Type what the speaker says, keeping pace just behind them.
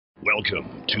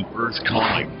Welcome to Earth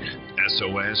Calling,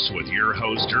 SOS with your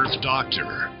host, Earth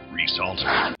Doctor, Reese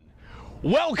Halter.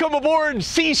 Welcome aboard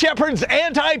Sea Shepherd's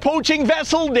anti-poaching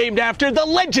vessel named after the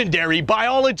legendary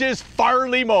biologist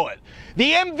Farley Mowat.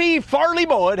 The MV Farley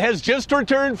Mowat has just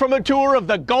returned from a tour of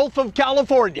the Gulf of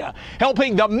California,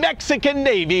 helping the Mexican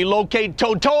Navy locate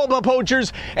totoaba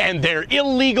poachers and their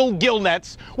illegal gill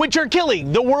nets, which are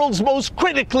killing the world's most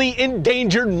critically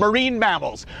endangered marine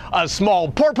mammals, a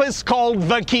small porpoise called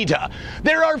vaquita.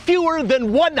 There are fewer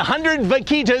than 100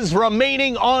 vaquitas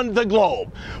remaining on the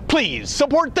globe. Please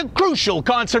support the crucial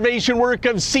conservation work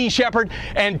of Sea Shepherd,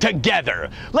 and together,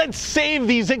 let's save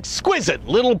these exquisite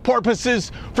little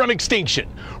porpoises from extinction.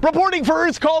 Reporting for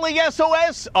Earth Calling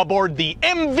SOS aboard the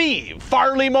MV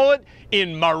Farley Mowat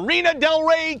in Marina del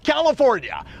Rey,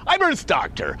 California. I'm Earth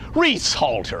Doctor Reese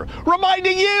Halter,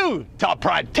 reminding you to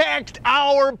protect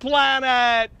our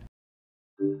planet.